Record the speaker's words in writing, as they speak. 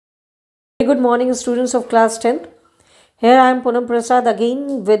Good morning, students of class 10th. Here I am Poonam Prasad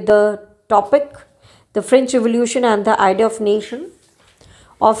again with the topic the French Revolution and the Idea of Nation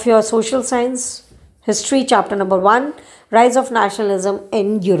of your Social Science History, chapter number 1, Rise of Nationalism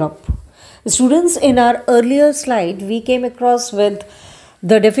in Europe. Students, in our earlier slide, we came across with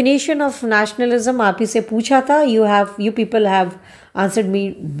the definition of nationalism. आप इसे पूछा था, you people have answered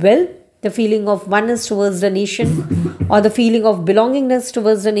me well. The feeling of oneness towards the nation or the feeling of belongingness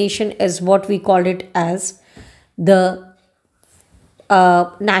towards the nation is what we called it as the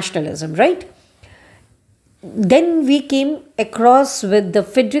nationalism, right? Then we came across with the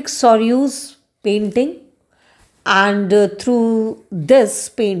Frédéric Soryu's painting, and through this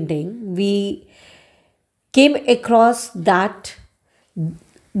painting we came across that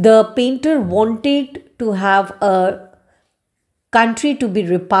the painter wanted to have a country to be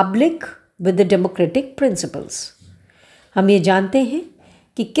republic with the democratic principles. हम ये जानते हैं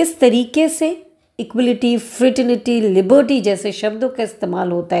कि किस तरीके से equality, fraternity, liberty जैसे शब्दों का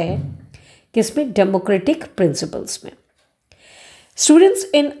इस्तेमाल होता है किसमें, डेमोक्रेटिक प्रिंसिपल्स में. Students,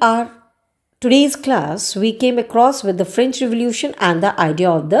 in our today's class we came across with the French Revolution and the idea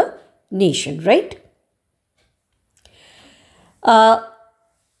of the nation, right?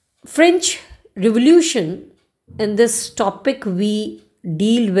 French Revolution, in this topic we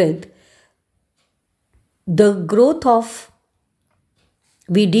deal with the growth of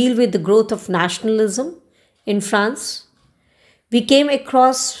nationalism in France. We came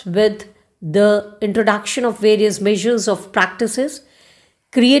across with the introduction of various measures of practices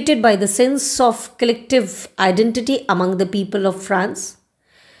created by the sense of collective identity among the people of France.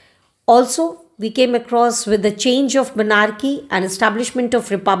 Also, we came across with the change of monarchy and establishment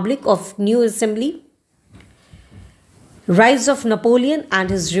of republic of new assembly, rise of Napoleon and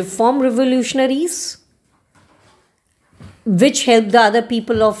his reform revolutionaries, which helped the other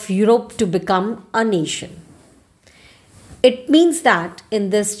people of Europe to become a nation. It means that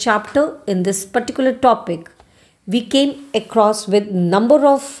in this chapter, in this particular topic, we came across with number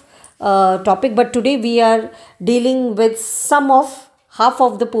of topic, but today we are dealing with half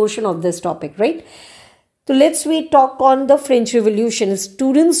of the portion of this topic, right? So we talk on the French Revolution.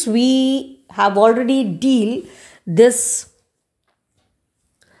 Students, we have already deal this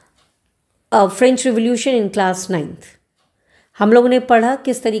French revolution in class 9th. हम लोगों ने पढ़ा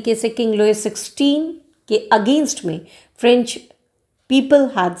किस तरीके से king Louis 16 के against में French people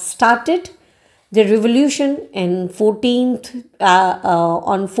had started the revolution in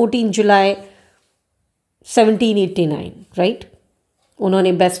 14 July 1789, right?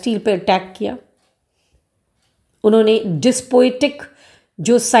 उन्होंने बेस्टील पे अटैक किया. उन्होंने डिस्पोएटिक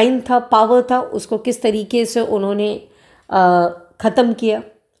जो साइन था, पावर था, उसको किस तरीके से उन्होंने ख़त्म किया.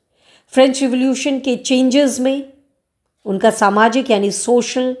 फ्रेंच रिवोल्यूशन के चेंजेस में उनका सामाजिक यानी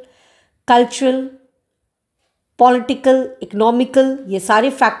सोशल, कल्चरल, पॉलिटिकल, इकोनॉमिकल ये सारे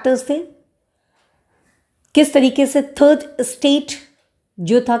फैक्टर्स थे. किस तरीके से थर्ड स्टेट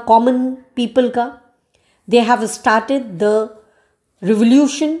जो था कॉमन पीपल का, they have started the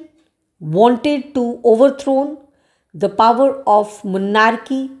revolution, wanted to overthrown the power of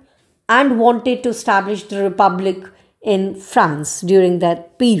monarchy and wanted to establish the republic in France during that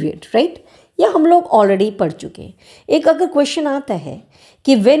period, right? यह हम लोग ऑलरेडी पढ़ चुके हैं. एक अगर क्वेश्चन आता है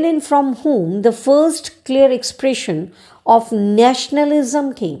कि when and from whom the first clear expression of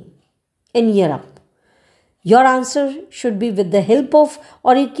nationalism came in Europe, your answer should be with the help of,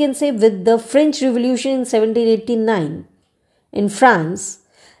 or you can say with the French Revolution in 1789 in France.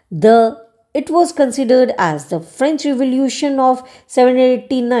 It was considered as the French Revolution of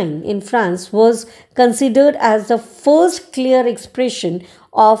 1789 in France was considered as the first clear expression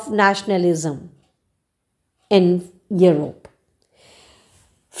of nationalism in Europe.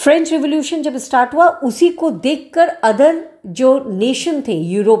 French Revolution जब start हुआ उसी को देखकर other जो nation थे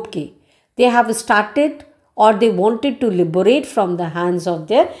Europe के, they have started or they wanted to liberate from the hands of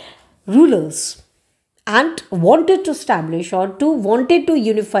their rulers and wanted to establish or wanted to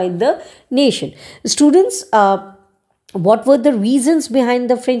unify the nation. Students, what were the reasons behind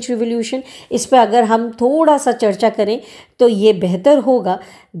the French Revolution? इस पे अगर हम थोड़ा सा चर्चा करें तो ये बेहतर होगा.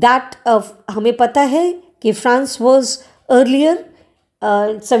 that हमें पता है कि France was earlier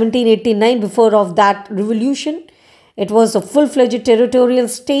 1789, before of that revolution it was a full-fledged territorial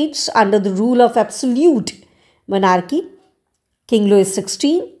states under the rule of absolute monarchy, King Louis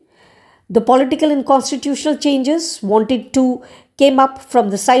 16. The political and constitutional changes came up from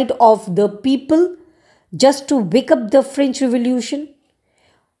the side of the people just to wake up the French Revolution.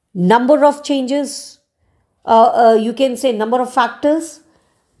 Number of changes, you can say number of factors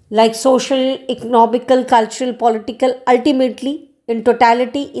like social, economical, cultural, political, ultimately in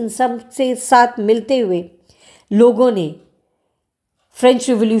totality, इन सब से साथ मिलते हुए लोगों ने French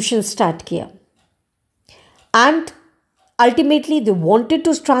revolution start किया। And ultimately they wanted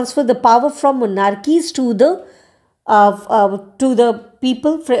to transfer the power from monarchies to the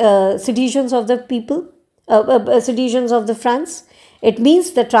people, citizens of the people, citizens of the France. It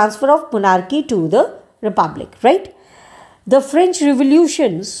means the transfer of monarchy to the republic, right? The French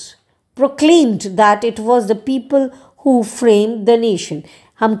revolutions proclaimed that it was the people who framed the nation.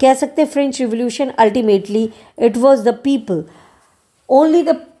 हम कह सकते हैं French revolution ultimately it was the people, only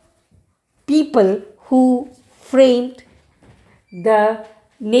the people who framed the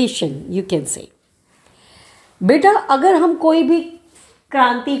nation, you can say. बेटा अगर हम कोई भी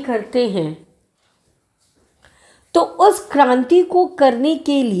क्रांति करते हैं तो उस क्रांति को करने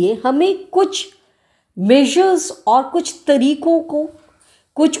के लिए हमें कुछ मेजर्स और कुछ तरीकों को,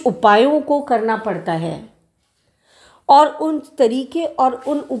 कुछ उपायों को करना पड़ता है। और उन तरीके और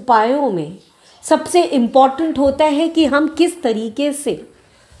उन उपायों में सबसे इम्पॉर्टेंट होता है कि हम किस तरीके से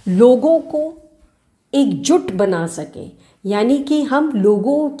लोगों को एकजुट बना सकें, यानी कि हम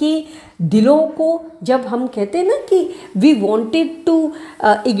लोगों के दिलों को, जब हम कहते हैं ना कि we wanted to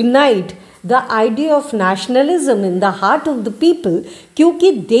ignite the idea of nationalism in the heart of the people,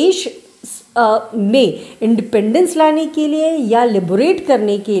 क्योंकि देश में इंडिपेंडेंस लाने के लिए या लिबरेट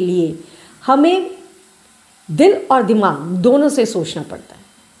करने के लिए हमें दिल और दिमाग दोनों से सोचना पड़ता है।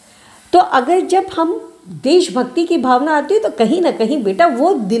 तो अगर जब हम देशभक्ति की भावना आती है तो कहीं ना कहीं बेटा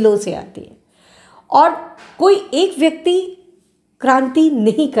वो दिलों से आती है। और कोई एक व्यक्ति क्रांति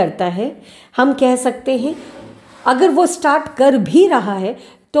नहीं करता है, हम कह सकते हैं अगर वो स्टार्ट कर भी रहा है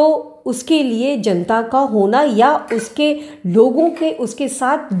तो उसके लिए जनता का होना या उसके लोगों के, उसके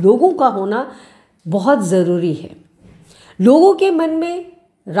साथ लोगों का होना बहुत ज़रूरी है। लोगों के मन में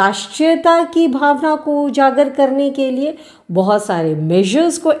राष्ट्रीयता की भावना को उजागर करने के लिए बहुत सारे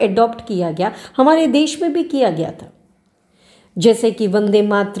मेजर्स को एडॉप्ट किया गया, हमारे देश में भी किया गया था, जैसे कि वंदे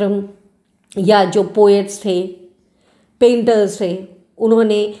मातरम, या जो पोएट्स थे, पेंटर्स थे,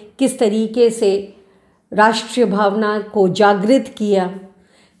 उन्होंने किस तरीके से राष्ट्रीय भावना को जागृत किया।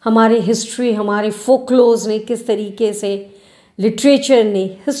 हमारे हिस्ट्री, हमारे फोकलोर्स ने किस तरीके से, लिटरेचर ने,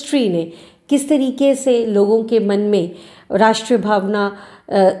 हिस्ट्री ने किस तरीके से लोगों के मन में राष्ट्रीय भावना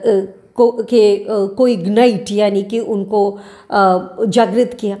को इग्नाइट यानी कि उनको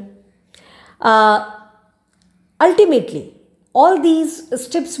जागृत किया। Ultimately all these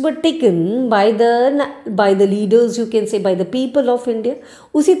steps were taken by the leaders, you can say by the people of India।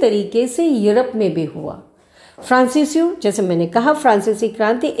 उसी तरीके से यूरोप में भी हुआ। फ्रांसीसी, जैसे मैंने कहा, फ्रांसीसी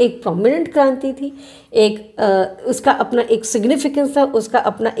क्रांति एक प्रोमिनेंट क्रांति थी, एक उसका अपना एक सिग्निफिकेंस था, उसका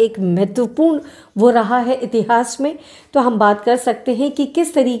अपना एक महत्वपूर्ण वो रहा है इतिहास में। तो हम बात कर सकते हैं कि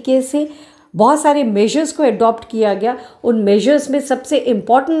किस तरीके से बहुत सारे मेजर्स को अडॉप्ट किया गया। उन मेजर्स में सबसे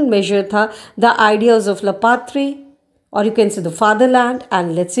इम्पॉर्टेंट मेजर था the ideas of La Pathri, or you can say the fatherland,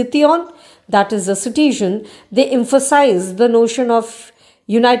 and le citoyen, that is the citizen. They emphasize the notion of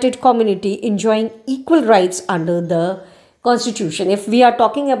united community enjoying equal rights under the constitution. If we are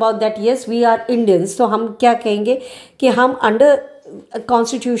talking about that, yes, we are Indians, तो हम क्या कहेंगे कि हम under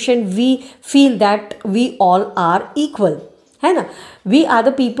constitution we feel that we all are equal, है ना। We are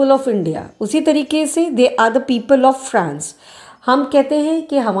the people of India। उसी तरीके से they are the people of France। हम कहते हैं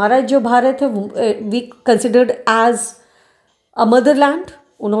कि हमारा जो भारत है we considered as a motherland।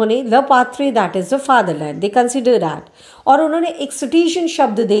 उन्होंने ल पात्रे, that is the fatherland, they consider that. और उन्होंने एक सिटीजन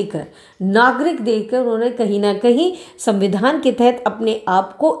शब्द देकर, नागरिक देकर, उन्होंने कहीं ना कहीं संविधान के तहत अपने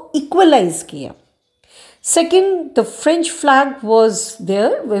आप को इक्वलाइज किया। Second, the French flag was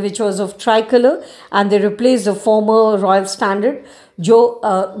there which was of try colour and they replace the former royal standard, जो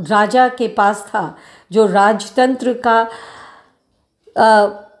राजा के पास था, जो राजतंत्र का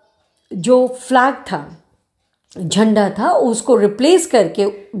जो फ्लैग था, झंडा था, उसको रिप्लेस करके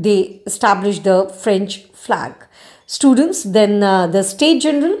दे establish the French flag. Students, then the state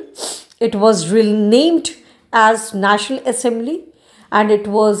general, it was renamed as National Assembly and it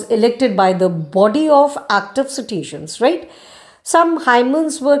was elected by the body of active citizens, right? Some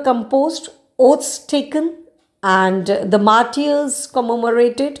hymns were composed, oaths taken, and the martyrs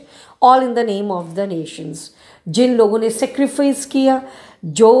commemorated, all in the name of the nations। जिन लोगों ने sacrifice किया,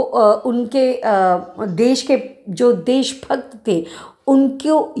 जो उनके देश के जो देशभक्त थे,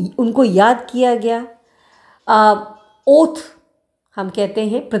 उनको याद किया गया। ओथ हम कहते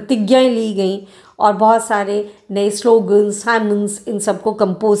हैं, प्रतिज्ञाएं ली गई और बहुत सारे नए स्लोगन्स, हैमन्स, इन सबको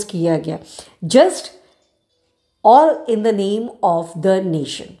कंपोज किया गया, just all in the name of the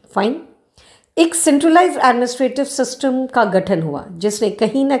nation. Fine. एक सेंट्रलाइज्ड एडमिनिस्ट्रेटिव सिस्टम का गठन हुआ जिसने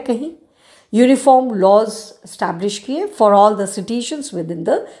कहीं ना कहीं यूनिफॉर्म लॉज स्टैब्लिश किए for all the citizens with in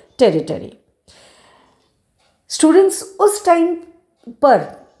the territory. Students, उस टाइम पर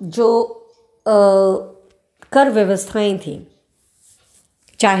जो कर व्यवस्थाएं थी,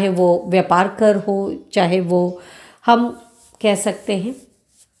 चाहे वो व्यापार कर हो, चाहे वो हम कह सकते हैं,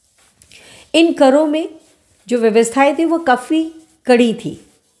 इन करों में जो व्यवस्थाएं थी वो काफ़ी कड़ी थी।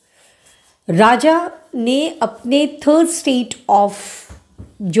 राजा ने अपने थर्ड स्टेट ऑफ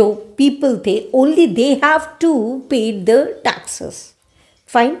जो पीपल थे, ओनली दे हैव टू पे द टैक्सेस,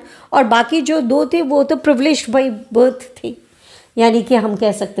 फाइन, और बाकी जो दो थे वो तो प्रिविलेज्ड बाय बर्थ थे, यानी कि हम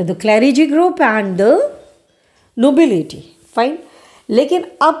कह सकते हैं the क्लैरिजी group and the nobility, fine. लेकिन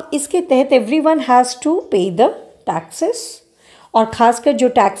अब इसके तहत एवरीवन हैज़ टू पे द टैक्सेस, और ख़ासकर जो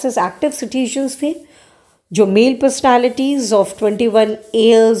टैक्सेस एक्टिव सिटीजन्स थे, जो mail personalities of 21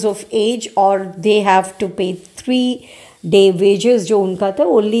 years of as, और दे हैव टू पे 3 डे वेजेस जो उनका था,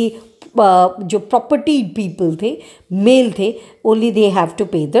 ओनली जो प्रॉपर्टी पीपल थे, मेल थे, ओनली दे हैव टू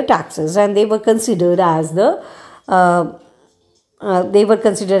पे the taxes and they were considered as the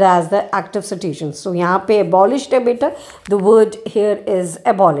active citizens. So यहाँ पे abolished है बेटा, the word here is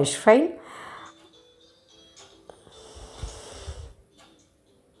abolish, fine.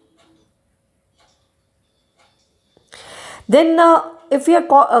 Then if we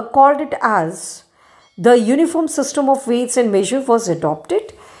are called it as the uniform system of weights and measure was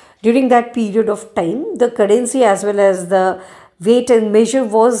adopted during that period of time. The currency as well as the weight and measure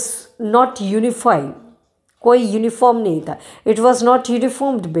was not unified. कोई uniform नहीं था, it was not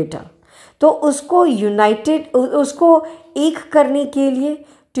uniformed बेटा। तो उसको United, उसको एक करने के लिए,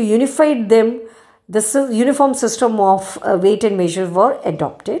 to unified them, the uniform system of weight and major were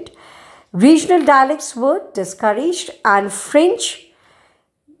adopted. Regional dialects were discouraged and French,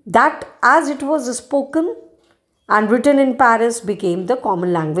 that as it was spoken and written in Paris, became the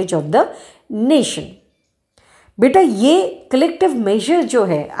common language of the nation. बेटा ये collective major जो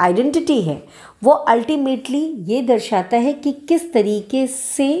है, identity है, वो ultimately ये दर्शाता है कि किस तरीके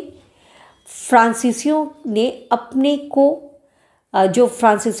से फ्रांसीसियों ने अपने को, जो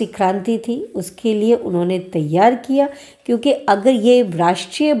फ्रांसीसी क्रांति थी उसके लिए उन्होंने तैयार किया। क्योंकि अगर ये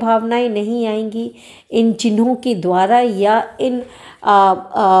राष्ट्रीय भावनाएं नहीं आएंगी इन चिन्हों के द्वारा, या इन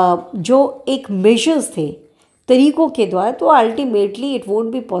जो एक मेजर्स थे, तरीकों के द्वारा, तो ultimately it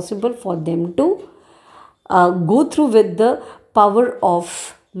won't be possible for them to go through with the power of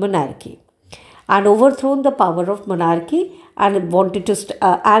monarchy, and overthrown the power of monarchy and wanted to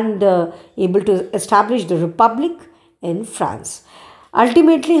able to establish the republic in France.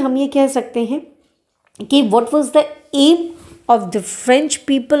 Ultimately हम ये कह सकते हैं कि what was the aim of the French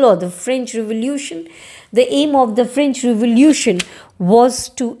people or the French Revolution? The aim of the French Revolution was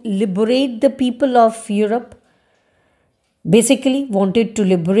to liberate the people of Europe. Basically wanted to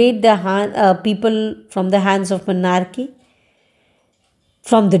liberate the people from the hands of monarchy,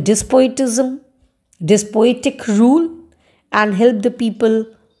 from the despotic rule, and help the people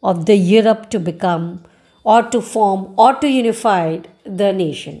of the Europe to become, or to form, or to unify the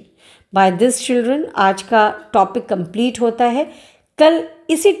nation. By this children, आज का topic complete होता है। कल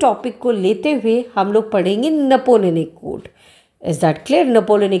इसी topic को लेते हुए हम लोग पढ़ेंगे Napoleonic code. Is that clear?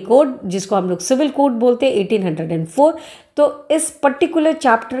 Napoleonic code, जिसको हम लोग सिविल कोड बोलते हैं, 1804। तो इस पर्टिकुलर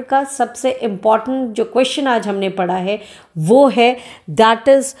चैप्टर का सबसे इम्पॉर्टेंट जो क्वेश्चन आज हमने पढ़ा है वो है, that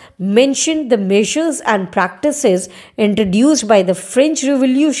is mention the measures and practices introduced by the French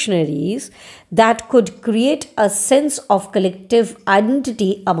revolutionaries that could create a sense of collective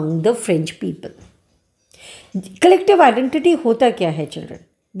identity among the French people. Collective identity होता क्या है चिल्ड्रन?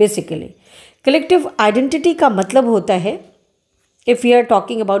 बेसिकली कलेक्टिव आइडेंटिटी का मतलब होता है, if we are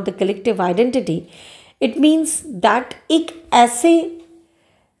talking about the collective identity, it means that एक ऐसे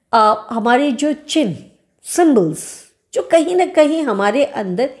हमारे जो चिन्ह, सिंबल्स, जो कहीं ना कहीं हमारे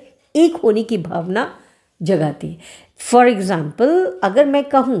अंदर एक होने की भावना जगाती है। फॉर एग्जाम्पल, अगर मैं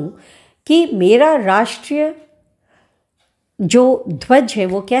कहूँ कि मेरा राष्ट्रीय जो ध्वज है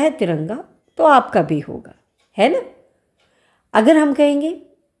वो क्या है? तिरंगा, तो आपका भी होगा, है ना? अगर हम कहेंगे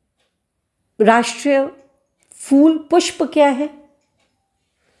राष्ट्रीय फूल, पुष्प क्या है?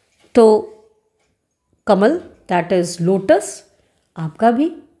 तो कमल, दैट इज लोटस, आपका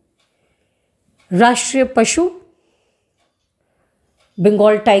भी। राष्ट्रीय पशु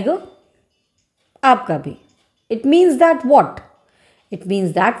बंगाल टाइगर, आपका भी। It means that what? It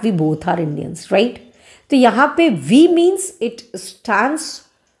means that we both are Indians, right? तो यहां पे we means it stands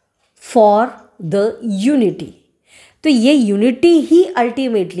for the unity. तो ये यूनिटी ही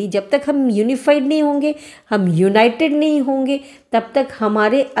अल्टीमेटली, जब तक हम यूनिफाइड नहीं होंगे, हम यूनाइटेड नहीं होंगे, तब तक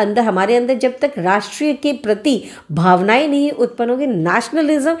हमारे अंदर जब तक राष्ट्रीय के प्रति भावनाएं नहीं उत्पन्न होंगी,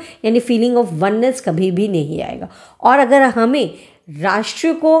 नेशनलिज्म यानी फीलिंग ऑफ वननेस कभी भी नहीं आएगा। और अगर हमें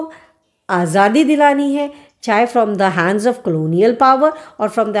राष्ट्र को आज़ादी दिलानी है, चाहे from the hands of colonial power और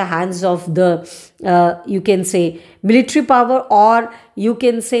from the hands of the you can say military power, और you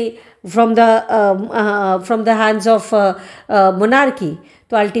can say from the hands of monarchy,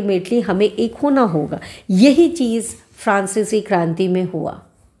 तो अल्टीमेटली हमें एक होना होगा। यही चीज़ फ्रांसीसी क्रांति में हुआ।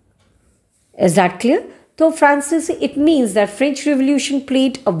 Is that clear? तो फ्रांसीसी, it means that French revolution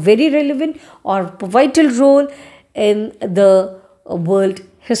played a very relevant और vital role in the world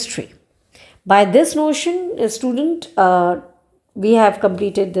history. By this notion, student, we have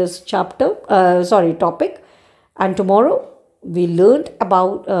completed this topic, and tomorrow we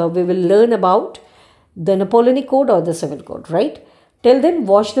will learn about the Napoleonic Code or the Civil Code, right? Till then,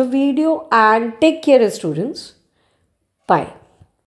 watch the video and take care, students. Bye.